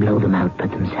one can blow them out but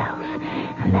themselves,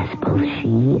 unless both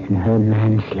she and her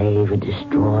man-slave are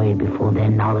destroyed before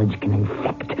their knowledge can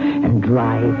infect and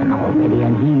drive an already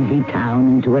uneasy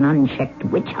town into an unchecked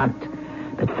witch hunt.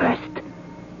 But first,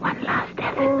 one last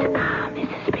effort to calm his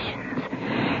suspicions,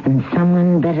 and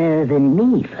someone better than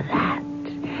me for that.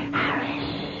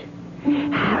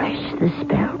 Harish, the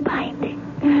spellbinding,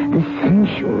 the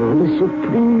sensual, the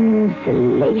supreme,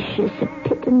 salacious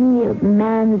epitome of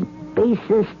man's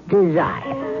basest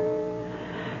desire.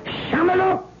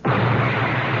 Shamaloo!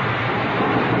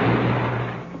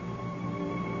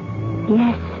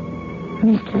 Yes,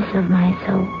 mistress of my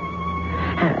soul.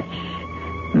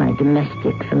 Harish, my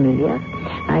domestic familiar,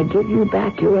 I give you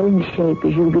back your own shape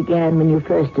as you began when you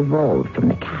first evolved from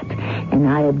the cat, and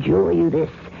I adjure you this: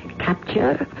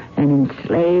 capture and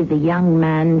enslave the young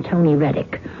man Tony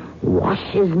Reddick. Wash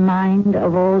his mind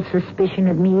of all suspicion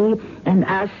of me and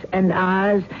us and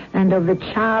ours and of the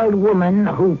child woman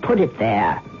who put it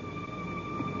there.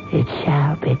 It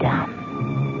shall be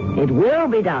done. It will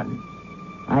be done.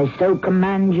 I so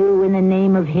command you in the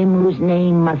name of him whose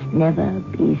name must never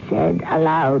be said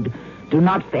aloud. Do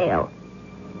not fail.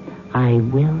 I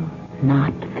will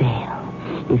not fail.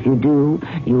 If you do,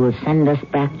 you will send us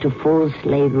back to full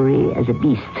slavery as a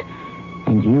beast,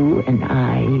 and you and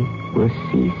I will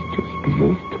cease to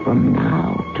exist from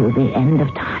now till the end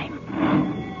of time.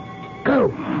 Go.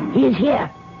 He is here.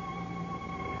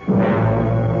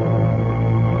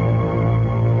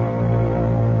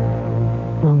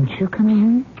 Won't you come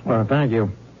in? Well, thank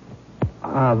you.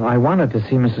 I wanted to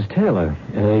see Mrs. Taylor.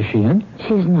 Is she in?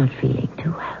 She's not feeling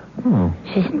too well. Oh.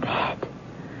 She's in bed.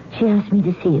 She asked me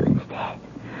to see you instead.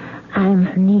 I'm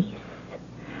her niece.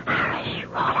 Harish,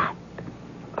 roll up.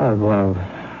 Well,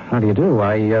 how do you do?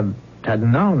 I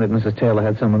hadn't known that Mrs. Taylor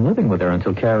had someone living with her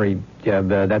until Carrie,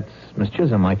 that's Miss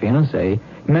Chisholm, my fiancée,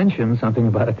 mentioned something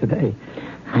about it today.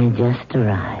 I just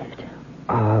arrived.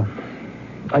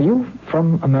 Are you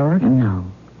from America? No,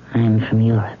 I'm from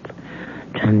Europe.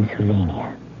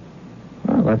 Transylvania.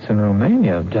 Well, that's in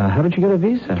Romania. How did you get a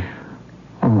visa?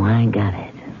 Oh, I got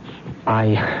it.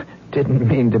 I didn't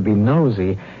mean to be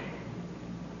nosy.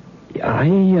 I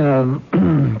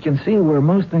can see where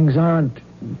most things aren't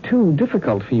too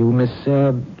difficult for you, Miss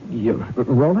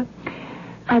Roland.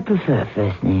 I prefer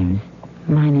first names.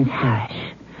 Mine is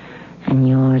Harish. And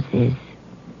yours is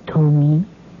Tony?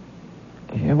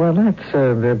 Yeah, well, that's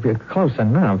close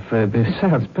enough. It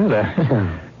sounds better. So,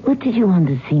 what did you want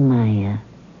to see my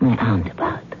aunt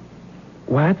about?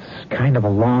 Well, that's kind of a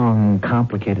long,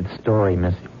 complicated story,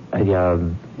 Miss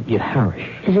Harish.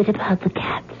 Is it about the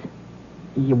cats?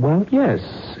 Well, yes.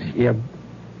 Yeah.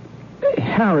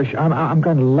 Harish, I'm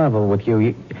going to level with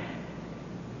you.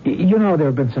 You know there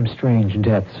have been some strange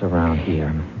deaths around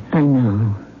here. I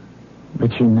know.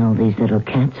 But you know these little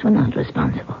cats were not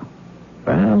responsible.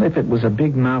 Well, if it was a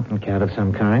big mountain cat of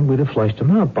some kind, we'd have flushed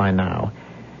them out by now.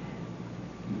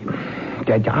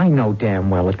 I know damn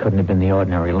well it couldn't have been the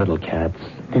ordinary little cats.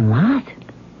 Then what?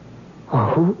 Or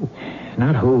who?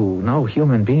 Not who. No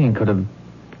human being could have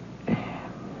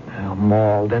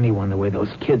mauled anyone the way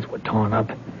those kids were torn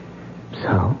up.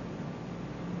 So?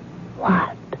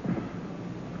 What?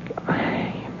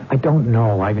 I don't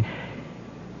know. I've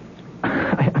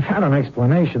had an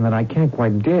explanation that I can't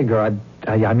quite dig, or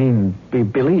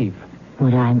believe.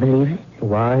 Would I believe it?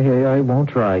 Why, I won't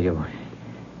try you.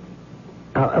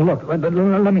 Look,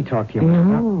 let me talk to you.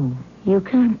 No, you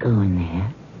can't go in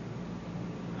there.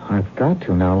 I've got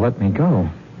to now. Let me go.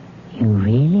 You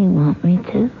really want me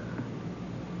to?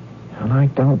 Well, I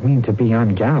don't mean to be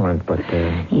ungallant, but...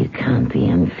 You can't be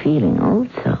unfeeling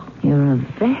also. You're a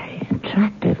very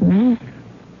attractive man.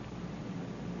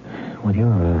 Well,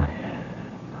 you're a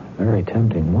very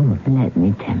tempting woman. Let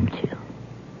me tempt you.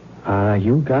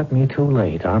 You got me too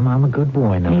late. I'm a good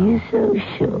boy now. Are you so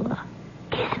sure?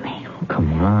 Kiss me. Oh,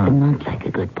 come on. But not like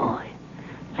a good boy.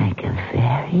 Like a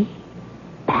very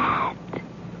bad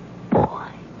boy.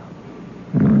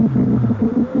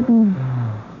 Mm-hmm.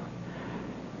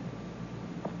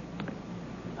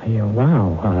 Wow.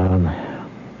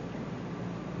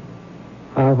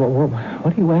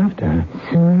 What are you after?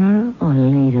 Sooner or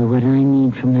later, what I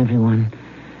need from everyone,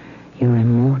 Your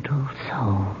immortal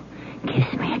soul.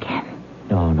 Kiss me again.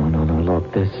 No.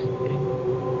 Look, this...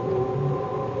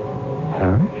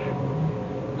 Harris?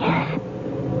 Yes.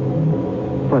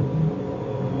 But...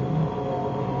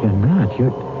 You're not.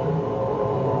 You're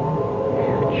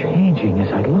changing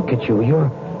as I look at you. You're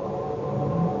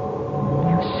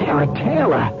Sarah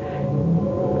Taylor.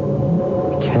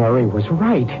 Carrie was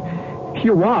right.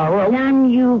 You are Damn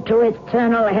you to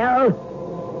eternal hell.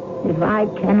 If I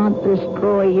cannot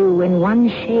destroy you in one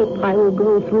shape, I will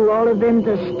go through all of them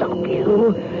to stop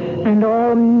you. And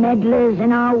all meddlers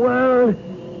in our world.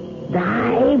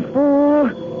 Die, fool.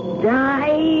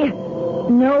 Die.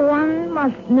 No one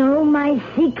must know my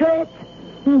secret.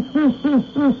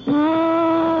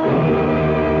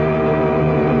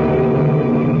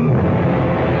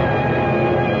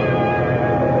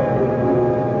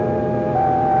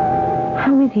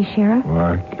 How is he, Sheriff?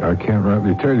 Well, I can't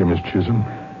rightly tell you, Miss Chisholm.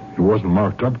 He wasn't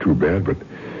marked up too bad, but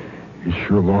he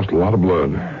sure lost a lot of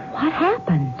blood. What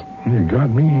happened? He got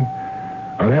me.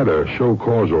 I had a show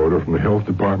cause order from the health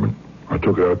department. I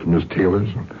took it out to Miss Taylor's.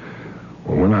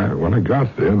 Well, when I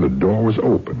got there, the door was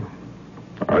open.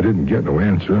 I didn't get no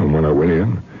answer, and when I went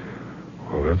in,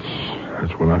 well,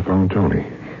 that's when I found Tony.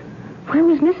 Where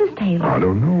was Mrs. Taylor? I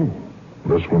don't know.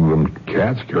 Unless one of them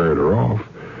cats carried her off.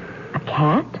 A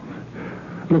cat?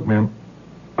 Look, ma'am,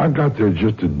 I got there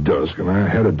just at dusk, and I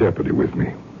had a deputy with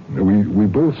me. We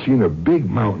both seen a big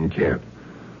mountain cat.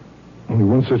 Only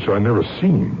one such I never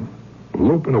seen.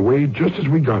 Loping away just as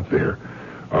we got there.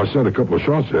 I sent a couple of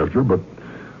shots after her, but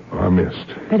I missed.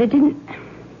 But it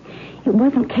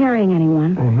wasn't carrying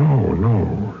anyone. Oh,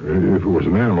 no. If it was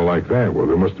an animal like that, well,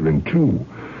 there must have been two.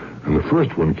 And the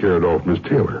first one carried off Miss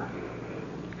Taylor.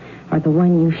 Or the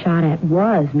one you shot at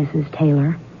was Mrs.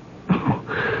 Taylor.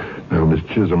 Now, Miss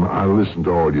Chisholm, I listened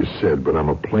to all you said, but I'm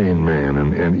a plain man,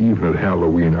 and even at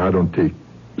Halloween, I don't take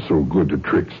so good to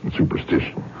tricks and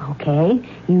superstition. Okay,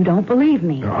 you don't believe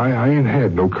me. Now, I ain't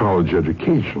had no college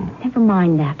education. Never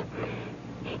mind that.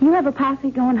 You have a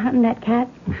posse going hunting that cat?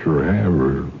 Sure have.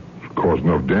 It's caused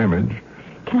enough damage.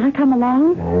 Can I come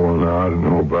along? Oh, no, I don't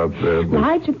know about that.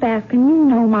 Elijah Baskin, you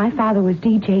know my father was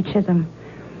D.J. Chisholm.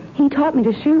 He taught me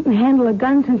to shoot and handle a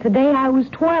gun since the day I was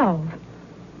 12.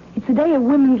 It's a day of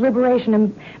women's liberation,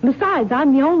 and besides,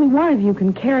 I'm the only one of you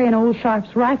can carry an old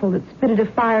Sharps rifle that's fitted to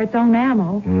fire its own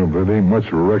ammo. Well, that ain't much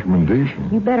of a recommendation.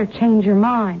 You better change your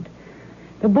mind.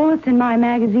 The bullets in my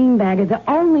magazine bag are the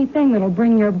only thing that'll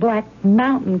bring your black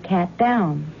mountain cat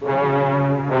down.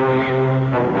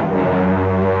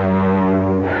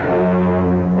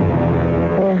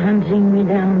 They're hunting me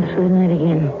down through the night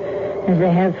again, as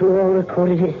they have through all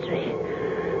recorded history.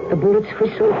 The bullets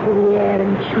whistle through the air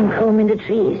and chunk home into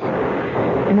trees.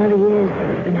 In other years,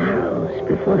 there have been arrows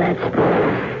before that spot.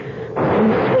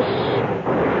 Same swish,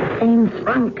 same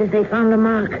thunk as they found the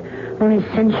mark. Only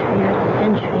century after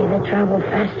century, they travel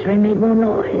faster and make more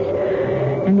noise.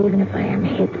 And even if I am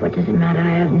hit, what does it matter? I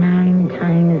have 9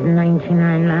 times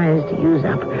 99 lives to use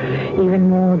up. Even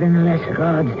more than the lesser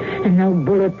gods. And no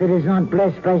bullet that is not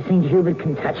blessed by St. Hubert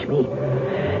can touch me.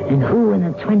 And who in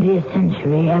the 20th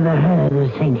century ever heard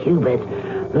of St. Hubert,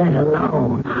 let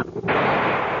alone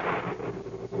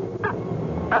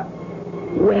a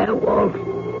werewolf?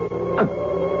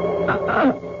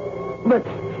 But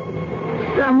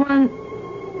someone...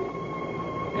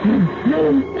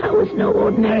 That was no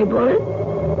ordinary bullet.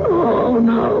 Oh,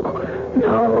 no,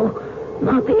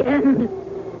 not the end.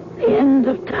 The end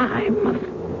of time, of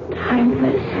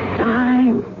timeless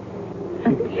time.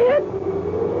 And yet...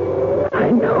 I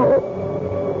know.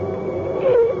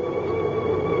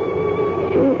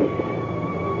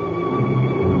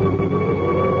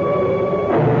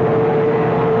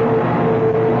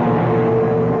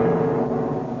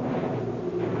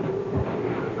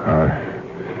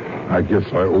 I guess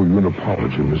I owe you an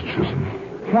apology, Miss Chisholm.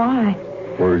 Why?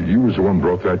 Well, you was the one who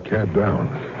brought that cat down.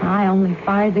 I only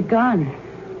fired the gun.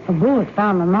 The bullet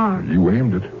found the mark. You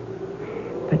aimed it.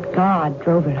 But God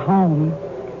drove it home.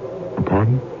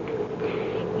 Pardon?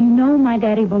 You know my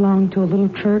daddy belonged to a little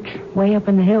church way up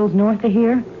in the hills north of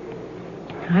here.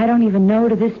 I don't even know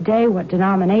to this day what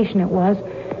denomination it was,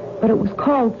 but it was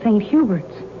called St.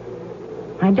 Hubert's.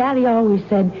 My daddy always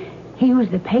said he was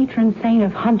the patron saint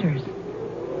of hunters,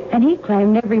 and he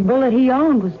claimed every bullet he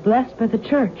owned was blessed by the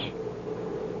church.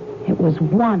 It was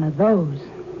one of those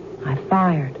I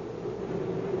fired.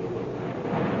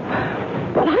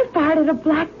 But I fired at a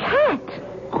black cat.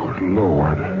 Good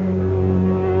Lord.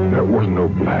 That wasn't no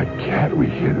black cat we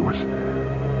hit.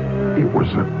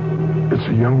 It's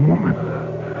a young woman.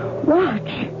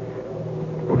 Watch.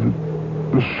 Oh,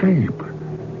 the shape.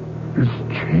 is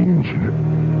changing it.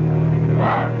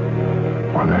 Why,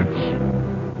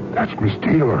 that's Miss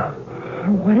Taylor.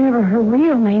 Or whatever her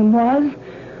real name was.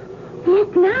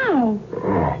 Look now.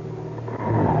 Oh.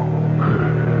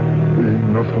 There ain't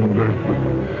nothing left but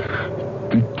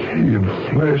decaying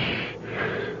flesh.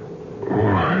 Oh,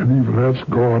 and even that's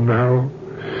gone now.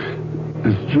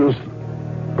 It's just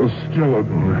a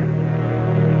skeleton.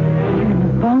 And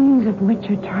the bones of which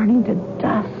are turning to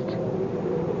dust.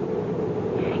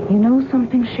 You know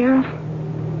something, Sheriff?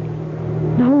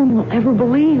 No one will ever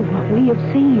believe what we have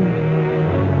seen.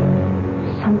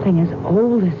 Something as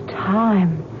old as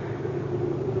time.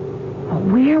 A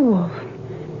werewolf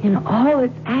in all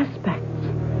its aspects.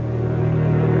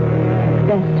 The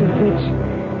best of which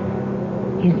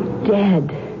is dead.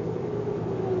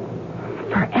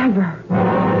 Forever.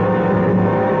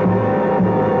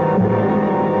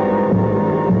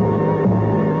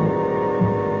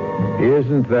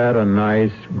 Isn't that a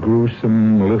nice,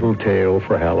 gruesome little tale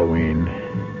for Halloween?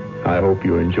 I hope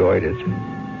you enjoyed it,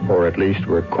 or at least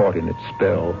were caught in its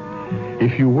spell.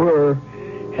 If you were,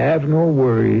 have no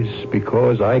worries,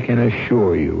 because I can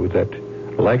assure you that,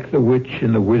 like the witch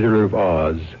in The Wizard of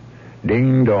Oz,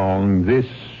 ding dong, this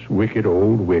wicked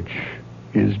old witch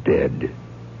is dead.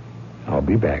 I'll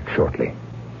be back shortly.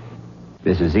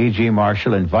 This is E.G.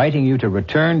 Marshall inviting you to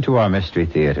return to our Mystery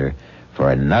Theater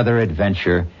for another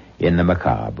adventure in the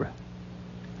macabre.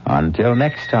 Until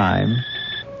next time,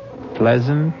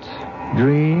 pleasant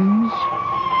dreams.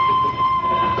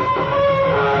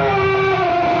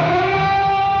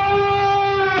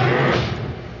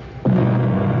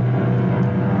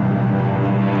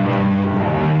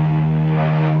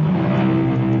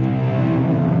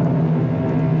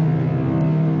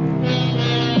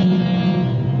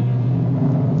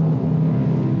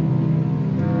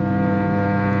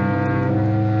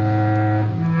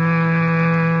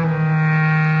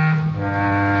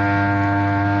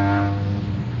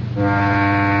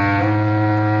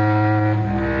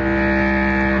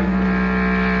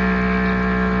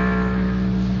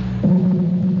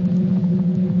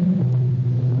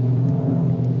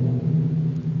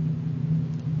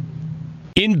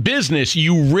 In business,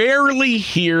 you rarely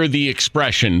hear the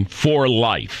expression for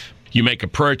life. You make a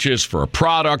purchase for a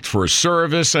product, for a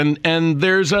service, and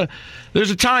there's a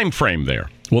time frame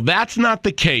there. Well, that's not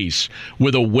the case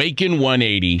with Awaken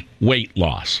 180 weight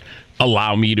loss.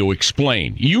 Allow me to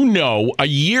explain. You know, a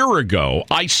year ago,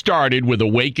 I started with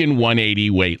Awaken 180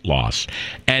 weight loss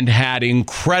and had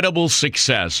incredible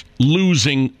success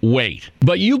losing weight.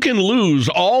 But you can lose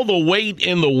all the weight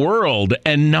in the world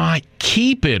and not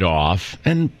keep it off.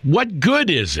 And what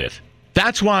good is it?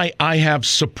 That's why I have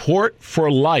support for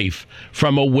life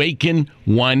from Awaken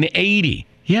 180.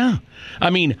 Yeah. I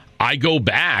mean, I go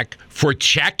back for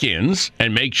check-ins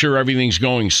and make sure everything's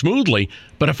going smoothly.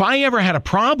 But if I ever had a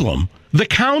problem, the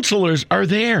counselors are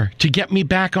there to get me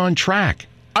back on track.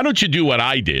 Why don't you do what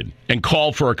I did and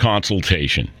call for a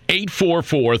consultation?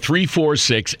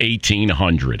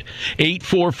 844-346-1800.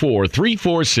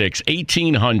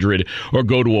 844-346-1800 or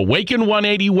go to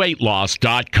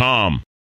awaken180weightloss.com.